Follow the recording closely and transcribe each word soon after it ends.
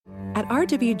At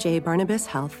RWJ Barnabas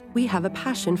Health, we have a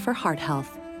passion for heart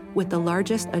health, with the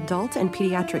largest adult and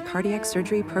pediatric cardiac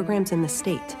surgery programs in the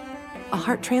state, a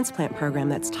heart transplant program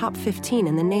that's top 15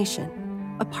 in the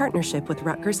nation, a partnership with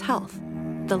Rutgers Health,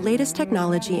 the latest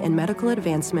technology and medical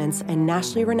advancements, and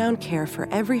nationally renowned care for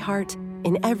every heart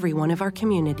in every one of our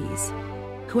communities.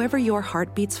 Whoever your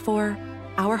heart beats for,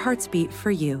 our hearts beat for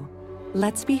you.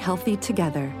 Let's be healthy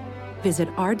together. Visit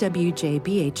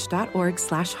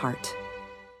rwjbh.org/heart.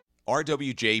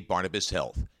 RWJ Barnabas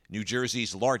Health, New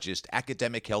Jersey's largest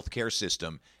academic healthcare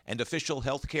system and official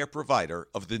healthcare provider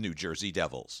of the New Jersey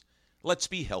Devils. Let's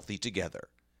be healthy together.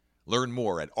 Learn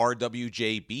more at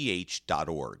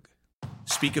rwjbh.org.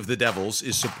 Speak of the Devils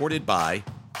is supported by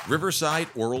Riverside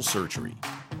Oral Surgery,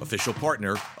 official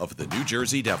partner of the New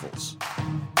Jersey Devils.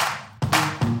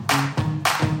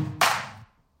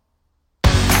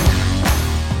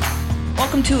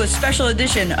 Welcome to a special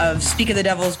edition of Speak of the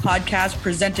Devils podcast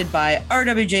presented by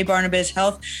RWJ Barnabas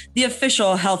Health, the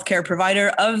official healthcare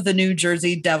provider of the New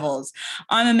Jersey Devils.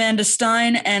 I'm Amanda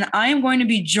Stein, and I am going to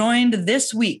be joined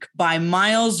this week by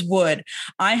Miles Wood.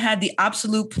 I had the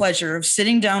absolute pleasure of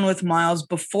sitting down with Miles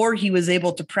before he was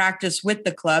able to practice with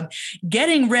the club,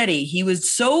 getting ready. He was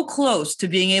so close to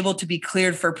being able to be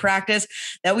cleared for practice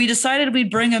that we decided we'd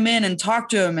bring him in and talk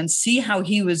to him and see how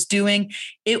he was doing.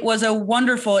 It was a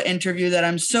wonderful interview that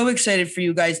I'm so excited for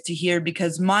you guys to hear,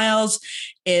 because Miles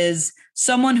is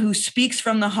someone who speaks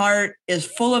from the heart, is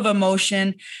full of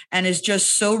emotion, and is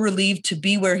just so relieved to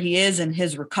be where he is in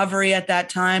his recovery at that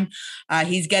time.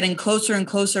 He's getting closer and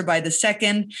closer by the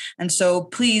second. And so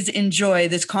please enjoy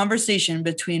this conversation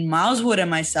between Miles Wood and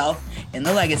myself in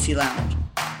the Legacy Lounge.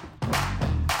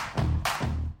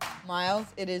 Miles,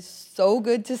 it is so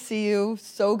good to see you.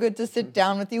 So good to sit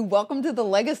down with you. Welcome to the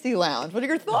Legacy Lounge. What are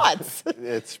your thoughts?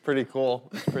 It's pretty cool.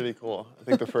 It's pretty cool. I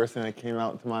think the first thing that came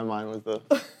out to my mind was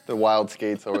the wild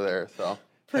skates over there. So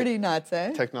pretty nuts,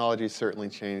 eh? Technology's certainly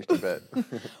changed a bit.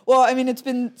 Well, I mean, it's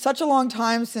been such a long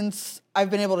time since I've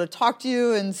been able to talk to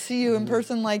you and see you in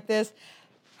person like this.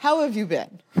 How have you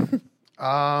been?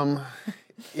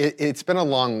 It's been a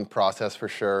long process for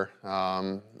sure.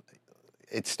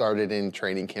 It started in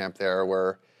training camp there,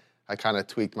 where I kind of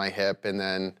tweaked my hip and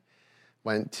then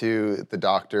went to the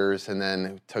doctors and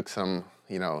then took some,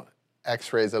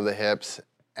 x-rays of the hips,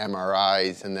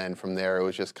 MRIs, and then from there it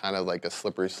was just kind of like a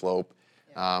slippery slope.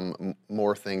 Yeah.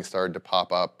 More things started to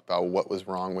pop up about what was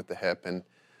wrong with the hip, and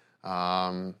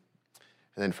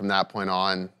then from that point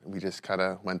on, we just kind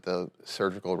of went the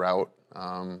surgical route.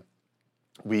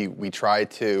 We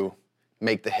tried to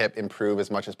make the hip improve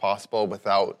as much as possible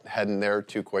without heading there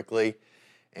too quickly.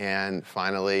 And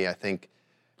finally, I think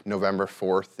November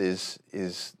 4th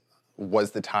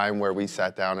was the time where we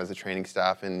sat down as a training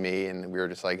staff and me, and we were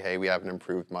just like, hey, we haven't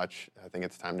improved much. I think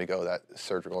it's time to go that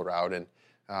surgical route. And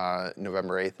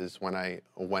November 8th is when I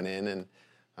went in, and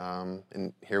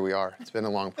here we are. It's been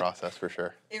a long process for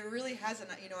sure. It really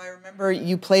hasn't. I remember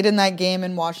you played in that game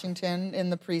in Washington in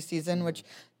the preseason, which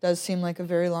does seem like a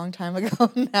very long time ago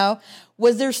now.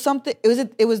 Was there something?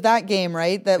 It was that game,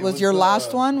 right? That was your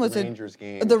last one? Was it Rangers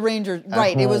game? The Rangers,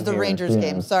 right? It was the Rangers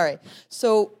game. Sorry.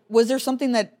 So was there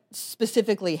something that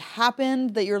specifically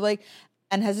happened that you're like,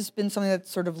 and has this been something that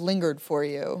sort of lingered for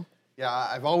you? Yeah,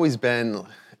 I've always been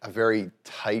a very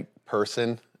tight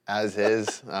person. As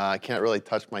is, I can't really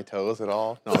touch my toes at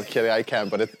all. No, I'm kidding. I can,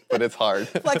 but it's hard.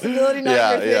 Flexibility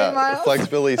not your thing, Miles?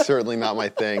 Flexibility is certainly not my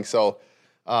thing. So,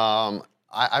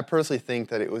 I personally think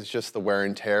that it was just the wear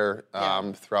and tear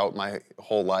throughout my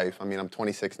whole life. I mean, I'm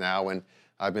 26 now, and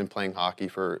I've been playing hockey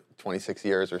for 26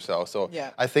 years or so. So,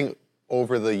 I think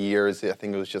over the years, I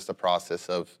think it was just a process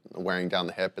of wearing down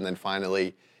the hip, and then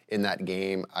finally in that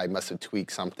game, I must have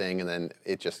tweaked something, and then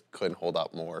it just couldn't hold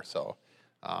up more. So.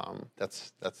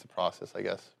 That's the process, I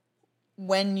guess.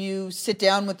 When you sit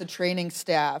down with the training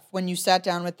staff, when you sat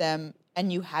down with them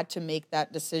and you had to make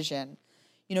that decision,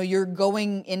 you're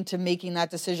going into making that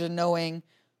decision knowing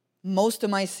most of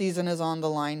my season is on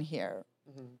the line here.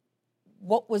 Mm-hmm.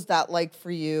 What was that like for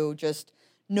you, just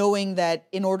knowing that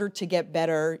in order to get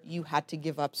better, you had to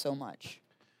give up so much?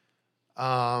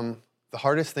 The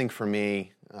hardest thing for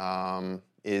me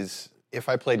is if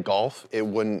I played golf, it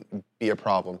wouldn't be a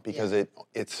problem because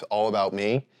it's all about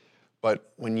me.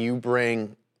 But when you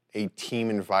bring a team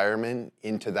environment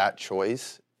into that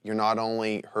choice, you're not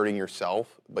only hurting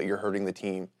yourself, but you're hurting the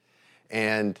team.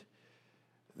 And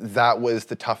that was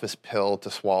the toughest pill to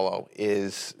swallow,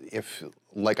 is if,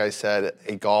 like I said,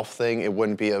 a golf thing, it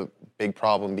wouldn't be a big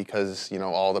problem because,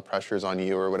 all the pressure's on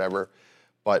you or whatever.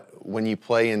 But when you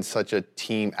play in such a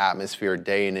team atmosphere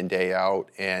day in and day out,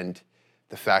 and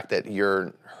the fact that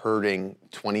you're hurting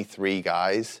 23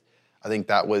 guys, I think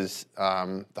that was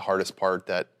the hardest part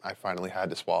that I finally had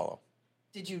to swallow.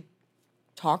 Did you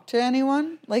talk to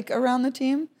anyone like around the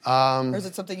team? Or is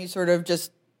it something you sort of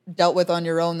just dealt with on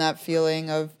your own, that feeling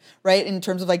of, right, in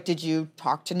terms of like, did you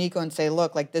talk to Nico and say,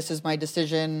 look, like this is my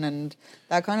decision and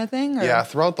that kind of thing? Or? Yeah,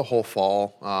 throughout the whole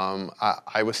fall,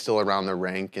 I was still around the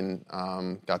rink and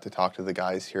got to talk to the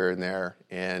guys here and there.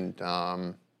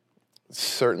 And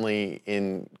certainly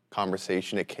in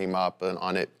conversation it came up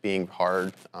on it being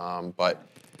hard. But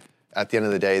at the end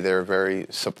of the day, they're very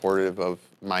supportive of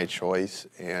my choice.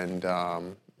 And,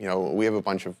 we have a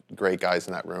bunch of great guys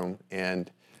in that room. And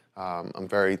I'm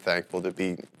very thankful to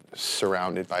be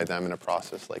surrounded by them in a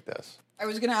process like this. I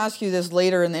was going to ask you this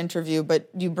later in the interview, but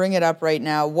you bring it up right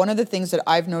now. One of the things that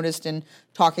I've noticed in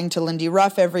talking to Lindy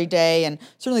Ruff every day, and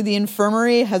certainly the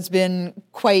infirmary has been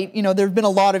quite, there have been a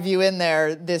lot of you in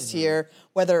there this year,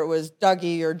 whether it was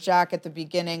Dougie or Jack at the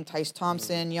beginning, Tice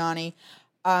Thompson, Yanni.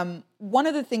 One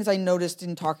of the things I noticed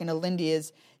in talking to Lindy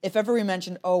is if ever we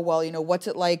mentioned, what's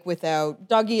it like without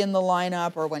Dougie in the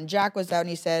lineup, or when Jack was out, and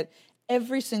he said,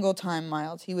 every single time,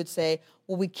 Miles, he would say,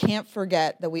 well, we can't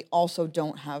forget that we also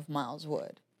don't have Miles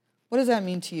Wood. What does that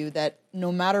mean to you, that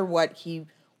no matter what, he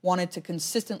wanted to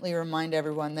consistently remind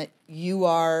everyone that you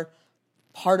are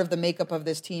part of the makeup of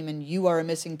this team and you are a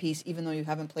missing piece, even though you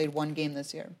haven't played one game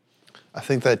this year? I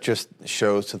think that just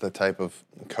shows to the type of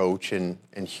coach and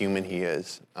human he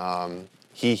is.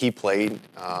 He played.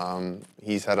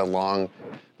 He's had a long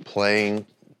playing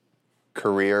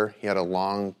career. He had a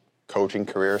long coaching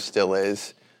career, still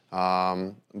is.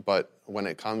 But when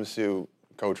it comes to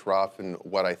Coach Ruff and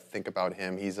what I think about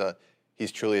him,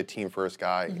 he's truly a team-first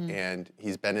guy, and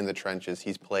he's been in the trenches,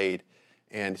 he's played,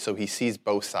 and so he sees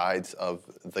both sides of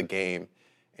the game.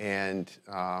 And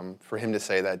for him to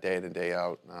say that day in and day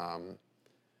out,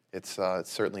 it's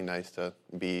certainly nice to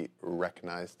be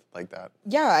recognized like that.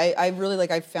 Yeah, I really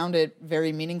I found it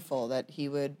very meaningful that he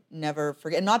would never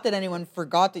forget. Not that anyone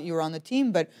forgot that you were on the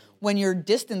team, but when you're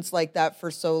distanced like that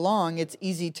for so long, it's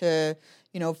easy to,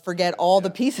 forget all the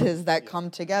pieces that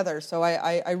come together. So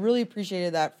I really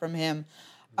appreciated that from him.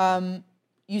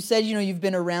 You said, you've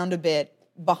been around a bit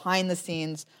behind the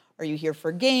scenes. Are you here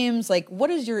for games?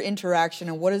 What is your interaction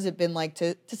and what has it been like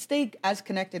to stay as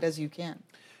connected as you can?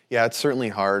 Yeah, it's certainly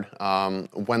hard.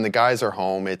 When the guys are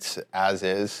home, it's as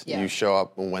is. Yeah. You show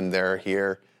up when they're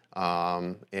here.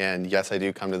 And yes, I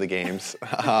do come to the games.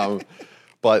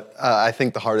 But I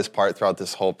think the hardest part throughout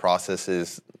this whole process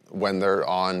is when they're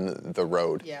on the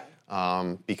road.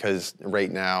 Yeah. Because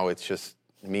right now it's just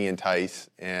me and Tice,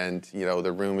 and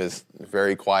the room is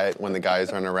very quiet when the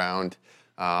guys aren't around.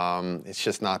 It's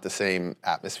just not the same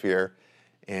atmosphere.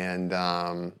 And,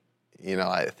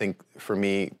 I think for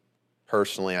me,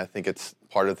 personally, I think it's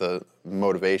part of the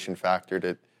motivation factor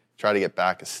to try to get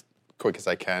back as quick as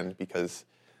I can, because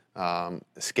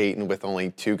skating with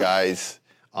only two guys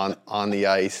on the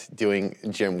ice doing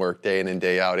gym work day in and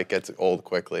day out, it gets old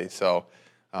quickly. So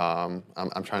I'm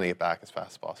trying to get back as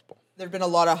fast as possible. There have been a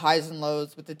lot of highs and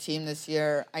lows with the team this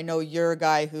year. I know you're a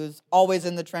guy who's always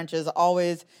in the trenches,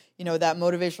 always, that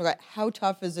motivational guy. How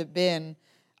tough has it been?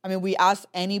 I mean, we ask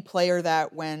any player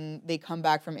that when they come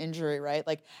back from injury, right?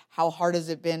 How hard has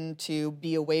it been to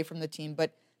be away from the team?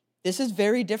 But this is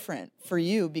very different for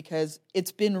you because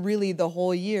it's been really the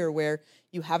whole year where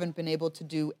you haven't been able to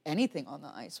do anything on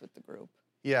the ice with the group.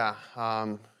 Yeah,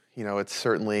 it's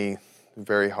certainly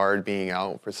very hard being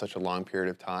out for such a long period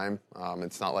of time.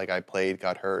 It's not like I played,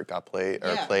 got hurt, played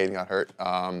and got hurt.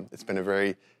 It's been a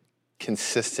very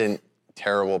consistent,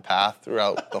 terrible path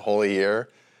throughout the whole year.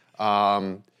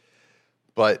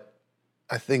 But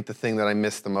I think the thing that I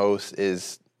miss the most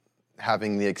is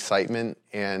having the excitement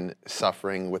and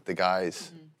suffering with the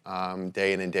guys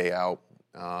day in and day out.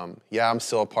 I'm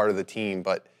still a part of the team,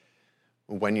 but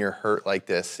when you're hurt like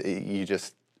this, you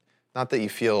just, not that you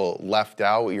feel left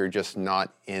out, you're just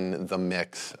not in the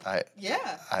mix. I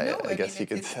guess you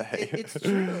could say. It's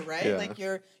true, right?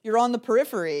 Yeah. You're on the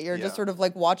periphery. You're just sort of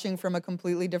watching from a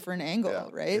completely different angle,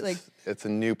 right? It's a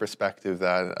new perspective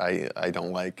that I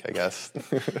don't like, I guess.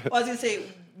 Well, I was gonna say,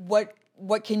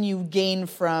 what can you gain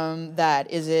from that?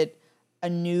 Is it a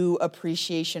new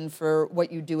appreciation for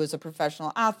what you do as a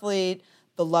professional athlete,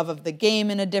 the love of the game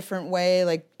in a different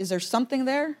way? Is there something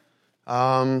there?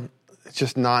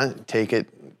 Just not take it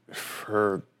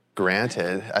for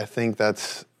granted. I think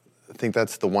that's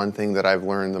the one thing that I've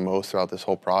learned the most throughout this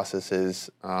whole process is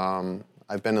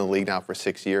I've been in the league now for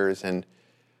 6 years, and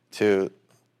to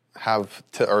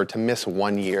miss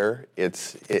 1 year,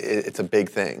 it's a big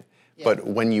thing. Yeah. But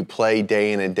when you play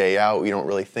day in and day out, you don't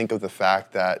really think of the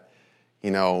fact that,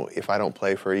 if I don't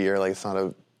play for a year, it's not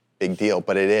a big deal,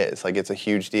 but it is. Like, it's a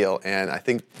huge deal. And I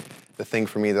think the thing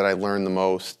for me that I learned the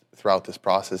most throughout this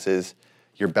process is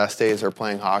your best days are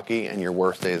playing hockey and your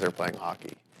worst days are playing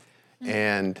hockey.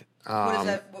 And What is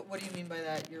that? What do you mean by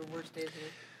that? Your worst days?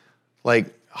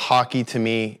 Like, hockey to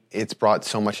me, it's brought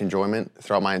so much enjoyment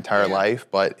throughout my entire life,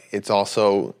 but it's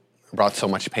also brought so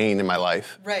much pain in my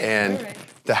life. Right. And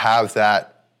to have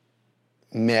that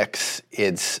mix,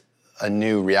 it's a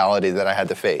new reality that I had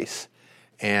to face.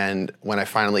 And when I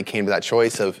finally came to that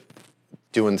choice of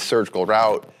doing the surgical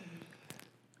route,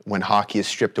 when hockey is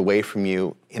stripped away from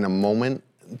you in a moment,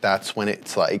 that's when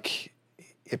it's like,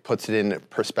 it puts it in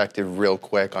perspective real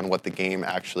quick on what the game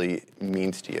actually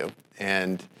means to you.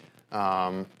 And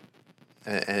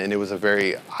it was a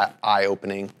very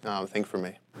eye-opening thing for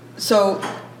me. So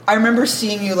I remember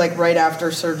seeing you like right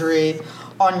after surgery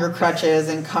on your crutches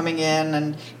and coming in,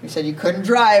 and you said you couldn't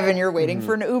drive and you're waiting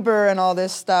for an Uber and all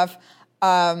this stuff.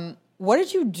 What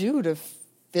did you do to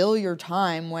fill your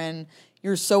time when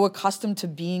you're so accustomed to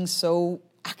being so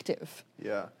active?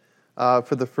 Yeah.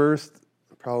 For the first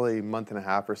probably month and a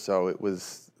half or so, it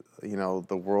was,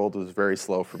 the world was very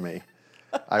slow for me.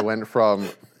 I went from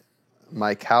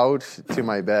my couch to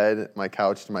my bed, my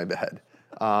couch to my bed.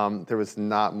 There was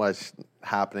not much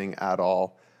happening at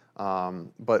all.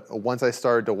 But once I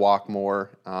started to walk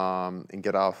more and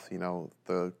get off,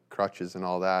 the crutches and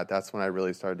all that, that's when I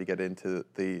really started to get into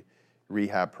the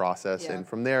rehab process. Yeah. And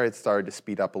from there, it started to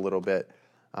speed up a little bit.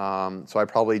 So I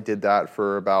probably did that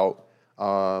for about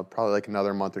probably like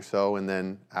another month or so. And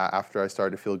then after I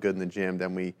started to feel good in the gym,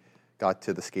 then we got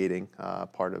to the skating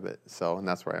part of it. So, and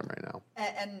that's where I am right now.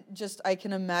 And just, I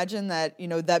can imagine that,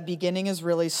 that beginning is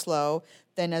really slow.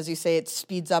 Then, as you say, it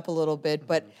speeds up a little bit.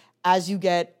 But as you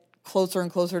get closer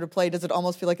and closer to play, does it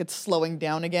almost feel like it's slowing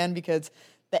down again? Because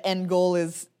the end goal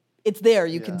is, it's there.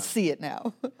 You can see it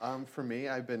now. For me,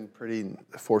 I've been pretty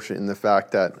fortunate in the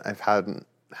fact that I've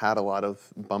had a lot of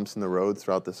bumps in the road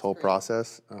throughout this whole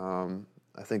process.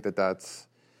 I think that's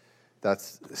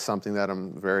something that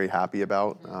I'm very happy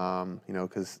about,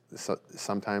 because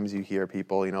sometimes you hear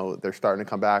people, they're starting to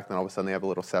come back, then all of a sudden they have a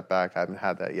little setback. I haven't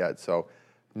had that yet, so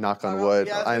knock on wood.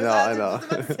 Yeah, I know.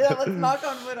 Let's knock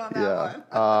on wood on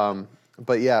that one.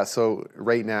 But yeah, so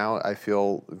right now I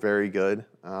feel very good.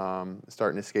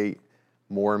 Starting to skate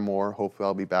more and more. Hopefully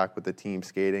I'll be back with the team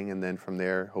skating, and then from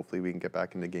there, hopefully we can get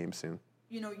back into games soon.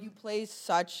 You play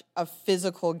such a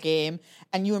physical game,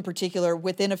 and you in particular,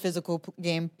 within a physical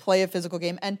game, play a physical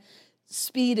game. And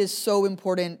speed is so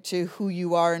important to who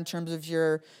you are in terms of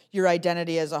your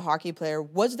identity as a hockey player.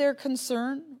 Was there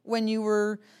concern when you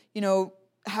were,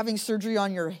 having surgery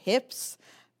on your hips,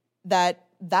 that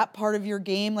part of your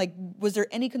game, like, was there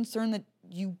any concern that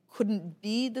you couldn't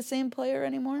be the same player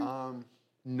anymore?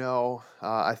 No.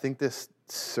 I think this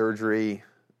surgery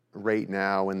right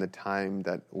now in the time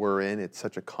that we're in, it's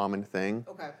such a common thing.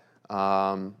 Okay.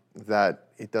 That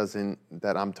it doesn't,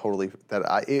 that I'm totally,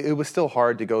 it was still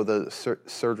hard to go the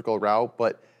surgical route,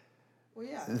 but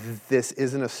this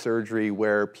isn't a surgery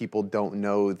where people don't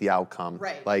know the outcome.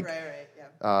 Right, like,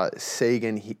 yeah.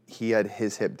 Sagan, he had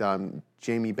his hip done.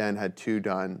 Jamie Benn had 2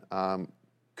 done.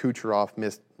 Kucherov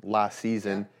missed last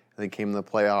season and then came in the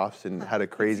playoffs and had a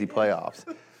crazy playoffs.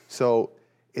 So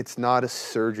it's not a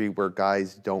surgery where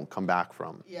guys don't come back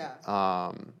from.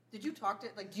 Yeah. Did you talk to,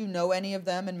 do you know any of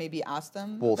them and maybe ask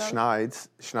them? Well, about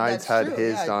Schneid's had true,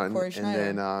 his yeah, done, Corey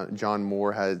and then John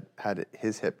Moore had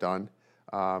his hip done.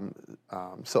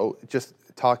 So just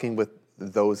talking with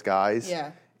those guys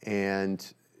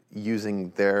and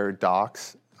using their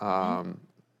docs,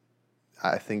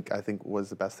 I think was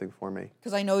the best thing for me.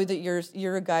 Because I know that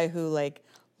you're a guy who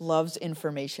loves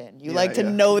information. You like to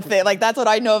know things. That's what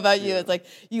I know about you. It's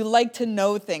you like to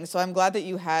know things. So I'm glad that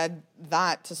you had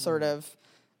that to sort of,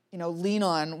 lean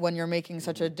on when you're making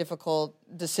such a difficult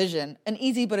decision. An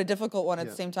easy but a difficult one at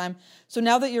the same time. So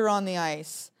now that you're on the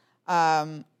ice,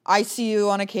 I see you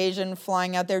on occasion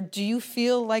flying out there. Do you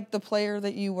feel like the player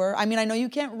that you were? I mean, I know you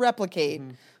can't replicate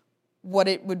what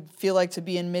it would feel like to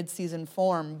be in mid-season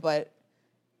form, but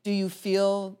do you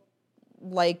feel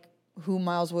like who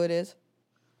Miles Wood is?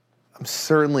 I'm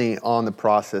certainly on the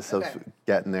process of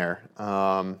getting there.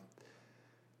 To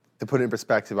put it in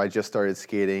perspective, I just started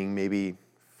skating maybe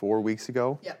 4 weeks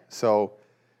ago. Yeah. So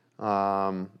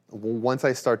once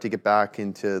I start to get back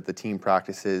into the team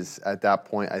practices, at that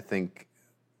point, I think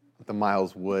the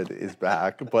Miles Wood is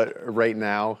back. But right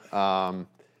now,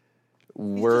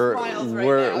 we're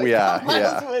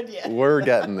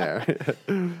getting there.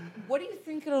 What do you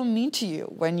think it'll mean to you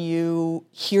when you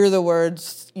hear the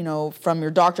words, from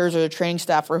your doctors or the training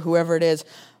staff or whoever it is,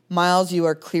 Miles, you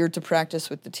are cleared to practice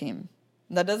with the team?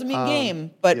 That doesn't mean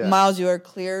game, but yeah. Miles, you are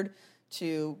cleared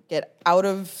to get out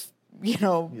of,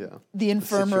 the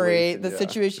infirmary, the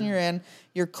situation you're in.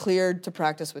 You're cleared to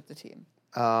practice with the team.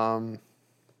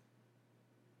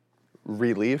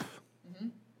 Relief,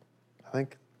 I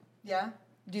think. Yeah.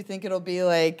 Do you think it'll be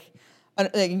like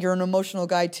you're an emotional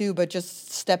guy too, but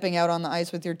just stepping out on the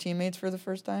ice with your teammates for the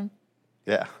first time?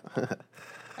 Yeah.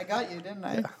 I got you, didn't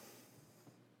I? Yeah.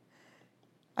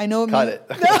 I know. Cut it.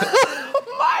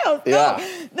 Miles.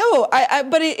 Yeah. No.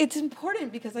 But it's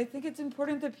important because I think it's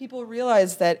important that people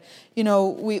realize that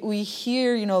we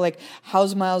hear like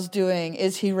how's Miles doing?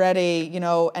 Is he ready?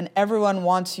 And everyone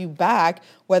wants you back,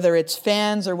 whether it's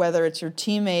fans or whether it's your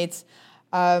teammates.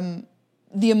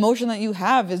 The emotion that you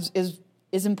have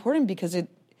is important because it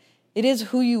is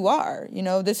who you are.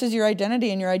 This is your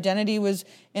identity, and your identity was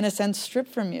in a sense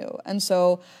stripped from you. And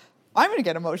so I'm going to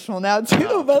get emotional now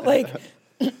too, but like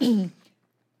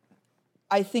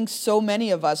I think so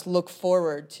many of us look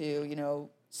forward to,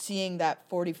 seeing that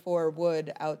 44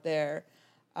 wood out there.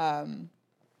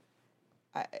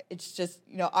 It's just,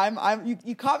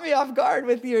 you caught me off guard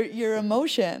with your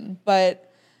emotion, but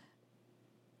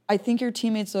I think your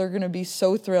teammates are going to be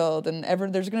so thrilled, and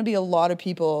there's going to be a lot of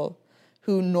people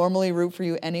who normally root for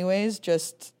you anyways,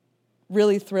 just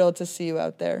really thrilled to see you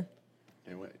out there.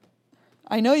 Can't wait.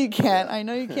 I know you can't.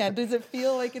 Does it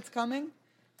feel like it's coming?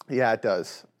 Yeah, it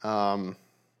does.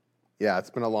 Yeah,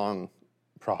 it's been a long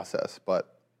process,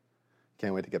 but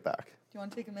can't wait to get back. Do you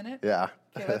want to take a minute? Yeah.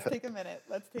 Okay, let's take a minute.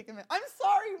 I'm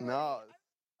sorry, Woody. No. I'm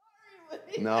sorry,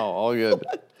 Woody. No, all good.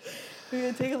 We're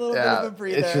going to take a little bit of a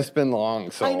breather. It's just been long,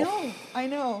 so. I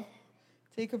know.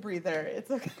 Take a breather.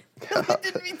 It's okay. I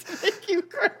didn't mean to make you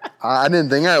cry. I didn't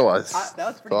think I was. That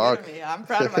was pretty good of me. I'm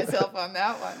proud of myself on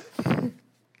that one.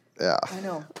 Yeah. I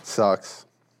know. Sucks.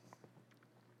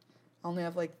 I only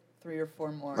have like 3 or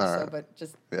 4 more. All right. But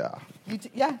just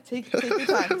Yeah. Take your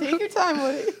time. Take your time,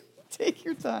 Woody. Take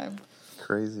your time.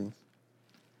 Crazy.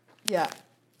 Yeah.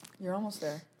 You're almost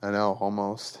there. I know,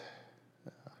 almost.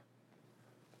 Yeah.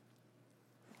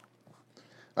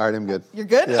 All right, I'm good. You're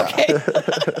good? Yeah. Okay.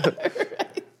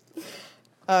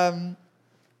 Right.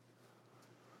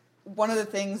 One of the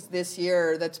things this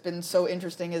year that's been so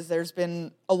interesting is there's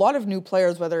been a lot of new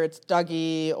players, whether it's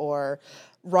Dougie or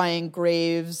Ryan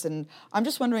Graves. And I'm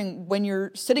just wondering, when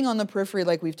you're sitting on the periphery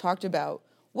like we've talked about,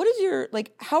 what is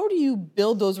how do you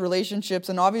build those relationships?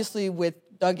 And obviously with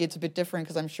Dougie, it's a bit different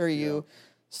because I'm sure you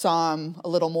saw him a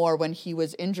little more when he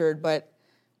was injured. But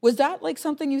was that like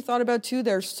something you thought about too?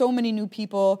 There's so many new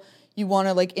people you want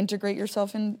to like integrate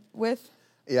yourself in with?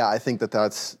 Yeah, I think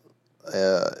that's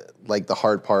like the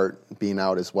hard part being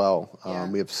out as well. Yeah.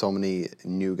 We have so many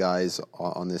new guys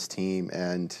on this team,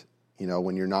 and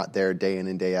when you're not there day in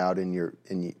and day out, and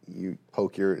you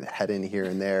poke your head in here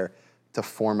and there to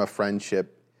form a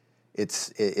friendship,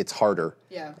 it's harder.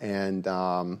 Yeah. And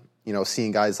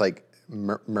seeing guys like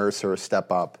Mercer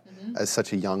step up as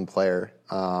such a young player,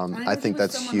 I think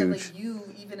that's huge. That, like, you,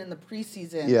 even in the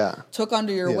preseason, took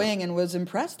under your wing and was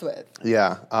impressed with.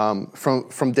 Yeah.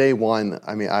 From day one,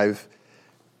 I mean, I've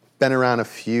been around a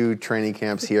few training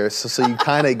camps here, so you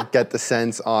kind of get the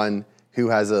sense on who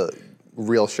has a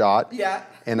real shot. Yeah.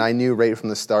 And I knew right from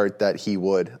the start that he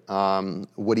would.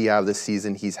 Would he have the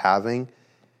season he's having?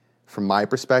 From my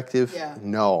perspective,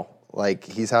 no. Like,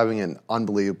 he's having an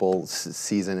unbelievable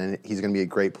season, and he's going to be a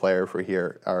great player for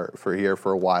here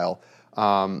for a while.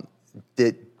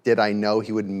 Did I know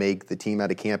he would make the team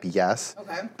out of camp? Yes.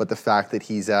 Okay. But the fact that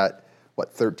he's at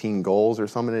 13 goals or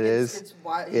something It's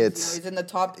he's in the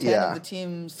top 10 of the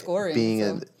team scoring. Being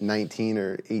a 19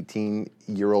 or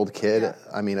 18-year-old kid,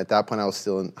 I mean, at that point I was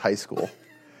still in high school.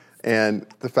 And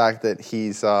the fact that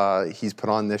he's put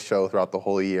on this show throughout the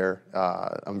whole year,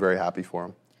 I'm very happy for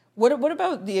him. What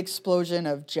about the explosion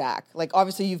of Jack? Like,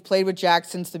 obviously you've played with Jack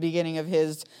since the beginning of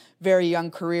his very young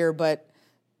career, but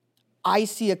I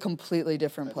see a completely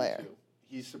different player.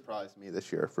 He surprised me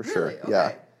this year for Really? sure.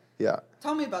 Okay. Yeah.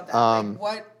 Tell me about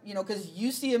that. Because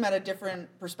you see him at a different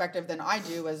perspective than I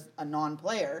do as a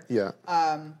non-player. Yeah.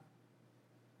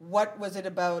 What was it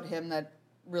about him that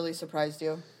really surprised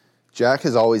you? Jack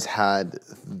has always had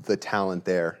the talent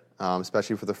there,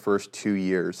 especially for the first 2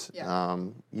 years. Yeah.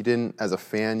 You didn't, as a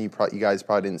fan, you guys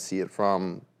probably didn't see it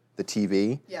from the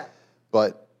TV. Yeah.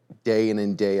 But day in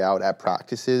and day out at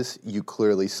practices, you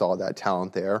clearly saw that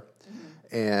talent there.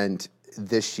 Mm-hmm. And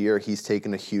this year, he's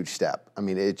taken a huge step. I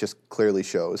mean, it just clearly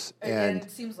shows. And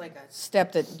it seems like a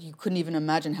step that you couldn't even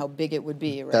imagine how big it would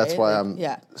be, right? That's why I'm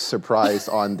surprised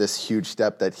on this huge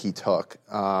step that he took.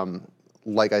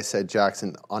 Like I said, Jack's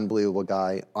an unbelievable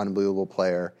guy, unbelievable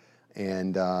player,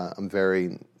 and I'm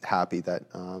very happy that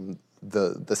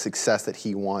the success that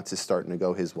he wants is starting to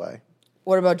go his way.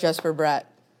 What about Jesper Bratt?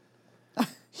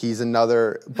 He's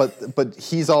another, but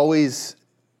he's always.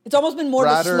 It's almost been more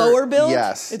of a slower build.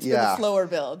 Yes, it's been a slower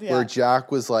build. Yeah. Where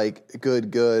Jack was like good,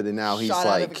 and now he's shot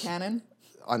like out of a cannon.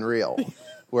 Unreal.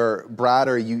 Where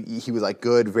Bratter, he was like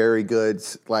good, very good,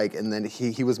 like, and then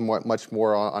he was much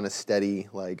more on a steady,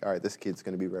 like, all right, this kid's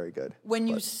going to be very good. When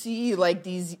you see like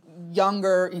these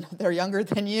younger, they're younger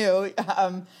than you,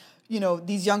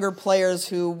 these younger players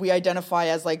who we identify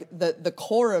as like the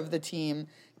core of the team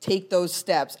take those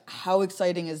steps. How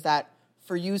exciting is that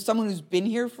for you, someone who's been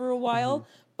here for a while,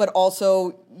 but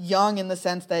also young in the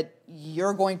sense that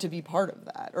you're going to be part of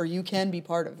that, or you can be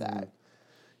part of that?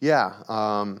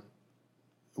 Yeah.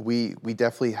 We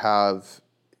definitely have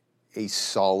a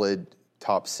solid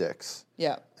top six.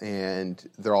 Yeah. And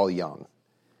they're all young.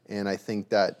 And I think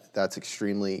that that's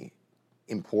extremely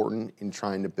important in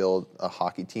trying to build a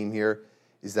hockey team here,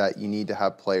 is that you need to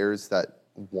have players that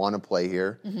want to play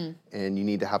here, and you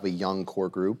need to have a young core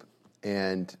group.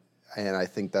 And I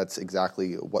think that's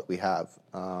exactly what we have.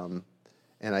 And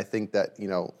I think that,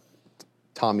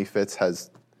 Tommy Fitz has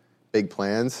big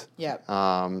plans. Yeah.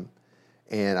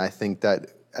 And I think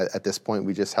that at this point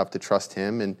we just have to trust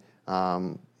him. And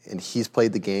he's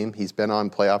played the game. He's been on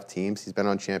playoff teams. He's been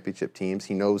on championship teams.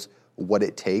 He knows what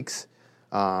it takes.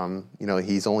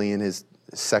 He's only in his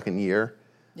second year.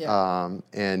 Yeah.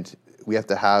 And we have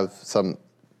to have some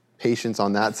patience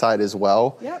on that side as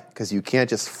well. Yep. Because you can't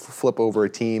just flip over a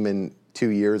team in 2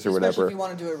 years or whatever. Especially if you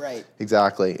want to do it right.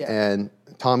 Exactly. Yeah. And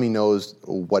Tommy knows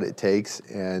what it takes,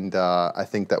 and I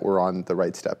think that we're on the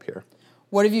right step here.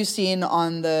 What have you seen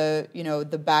on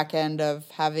the back end of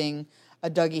having a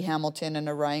Dougie Hamilton and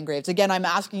a Ryan Graves? Again, I'm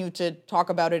asking you to talk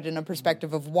about it in a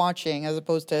perspective of watching as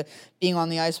opposed to being on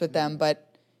the ice with them,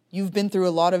 but you've been through a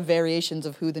lot of variations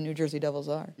of who the New Jersey Devils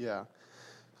are. Yeah.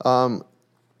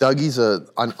 Dougie's an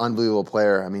unbelievable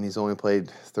player. I mean, he's only played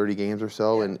 30 games or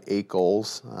so and 8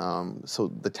 goals. So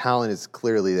the talent is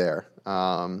clearly there.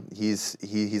 He's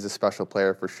a special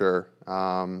player for sure.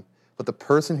 But the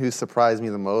person who surprised me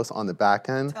the most on the back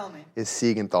end is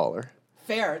Siegenthaler.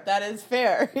 Fair. That is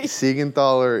fair.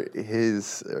 Siegenthaler,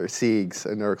 Siegs,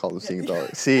 I never called him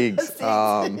Siegenthaler.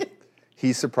 Siegs.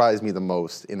 He surprised me the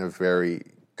most in a very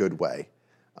good way.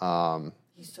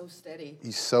 He's so steady.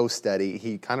 He's so steady.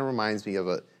 He kind of reminds me of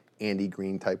a Andy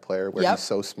Green type player where he's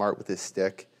so smart with his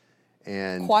stick.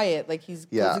 And quiet, like goes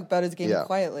about his game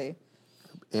quietly.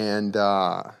 And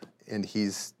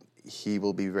he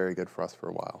will be very good for us for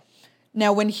a while.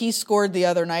 Now, when he scored the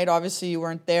other night, obviously you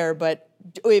weren't there, but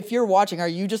if you're watching, are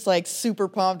you just like super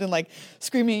pumped and like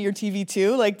screaming at your TV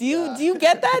too? Like, do you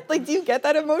get that? Like, do you get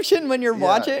that emotion when you're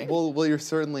watching? Well, you're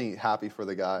certainly happy for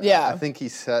the guy. Yeah. I think he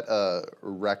set a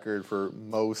record for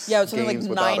most games like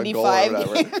without 95 a goal or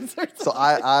whatever. Games or so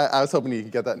I was hoping he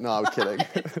could get that. No, I'm kidding.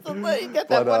 Get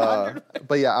that 100.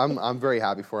 But yeah, I'm very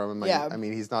happy for him. I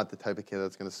mean, he's not the type of kid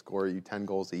that's going to score you 10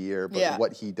 goals a year, but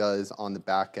what he does on the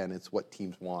back end, it's what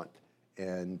teams want.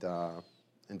 And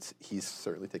he's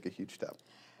certainly taken a huge step.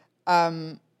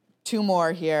 2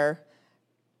 more here.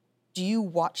 Do you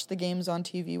watch the games on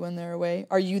TV when they're away?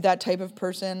 Are you that type of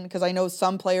person? Because I know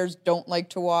some players don't like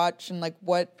to watch. And like,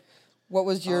 what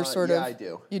was your sort of? Yeah, I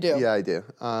do. You do? Yeah, I do.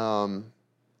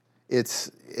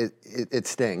 It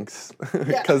stinks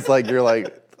because like you're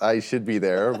like I should be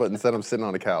there, but instead I'm sitting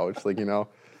on a couch.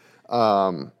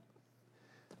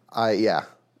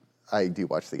 I do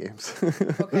watch the games.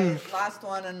 Okay, last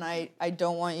one, and I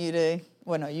don't want you to.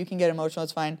 Well, no, you can get emotional.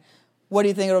 It's fine. What do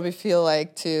you think it'll feel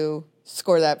like to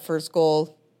score that first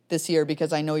goal this year?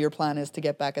 Because I know your plan is to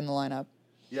get back in the lineup.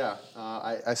 Yeah,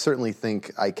 I certainly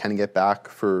think I can get back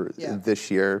for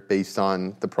this year based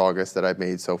on the progress that I've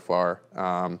made so far.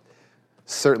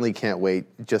 Certainly can't wait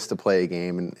just to play a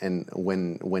game and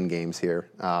win games here.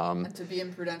 And to be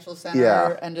in Prudential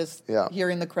Center and just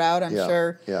hearing the crowd, I'm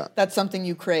sure that's something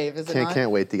you crave, is it not?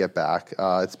 Can't wait to get back.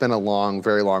 It's been a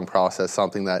very long process,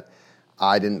 something that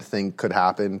I didn't think could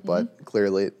happen, but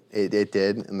clearly it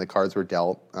did, and the cards were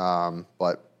dealt.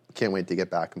 But can't wait to get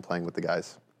back and playing with the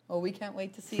guys. Well, we can't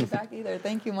wait to see you back either.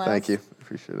 Thank you, Miles. Thank you.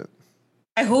 Appreciate it.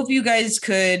 I hope you guys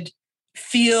could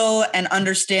feel and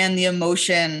understand the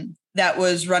emotion that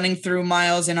was running through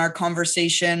Miles in our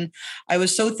conversation. I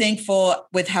was so thankful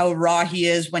with how raw he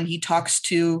is when he talks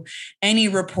to any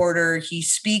reporter. He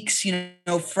speaks,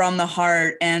 from the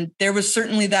heart. And there was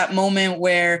certainly that moment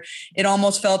where it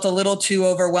almost felt a little too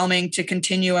overwhelming to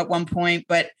continue at one point,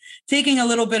 but taking a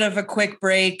little bit of a quick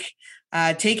break,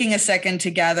 taking a second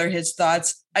to gather his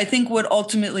thoughts. I think what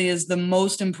ultimately is the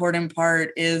most important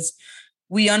part is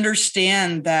we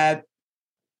understand that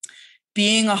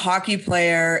being a hockey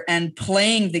player and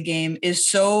playing the game is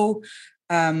so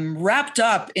wrapped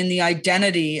up in the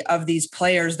identity of these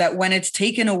players that when it's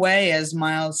taken away, as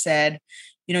Miles said,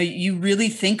 you know, you really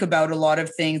think about a lot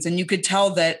of things, and you could tell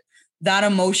that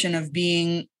emotion of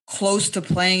being close to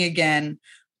playing again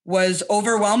was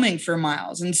overwhelming for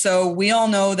Miles. And so we all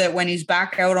know that when he's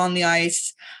back out on the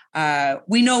ice,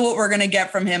 we know what we're going to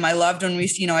get from him. I loved when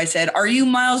I said, "Are you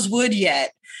Miles Wood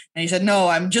yet?" And he said, "No,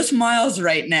 I'm just Miles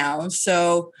right now."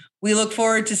 So we look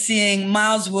forward to seeing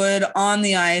Miles Wood on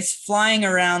the ice, flying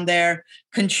around there,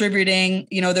 contributing.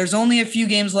 You know, there's only a few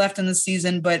games left in the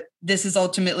season, but this is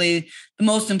ultimately the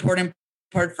most important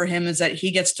part for him, is that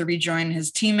he gets to rejoin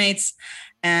his teammates.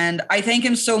 And I thank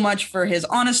him so much for his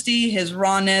honesty, his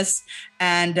rawness,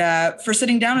 and for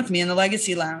sitting down with me in the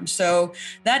Legacy Lounge. So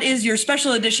that is your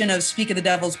special edition of Speak of the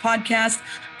Devils podcast,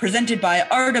 presented by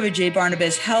RWJ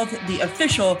Barnabas Health, the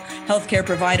official healthcare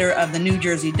provider of the New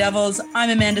Jersey Devils.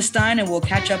 I'm Amanda Stein, and we'll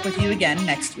catch up with you again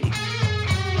next week.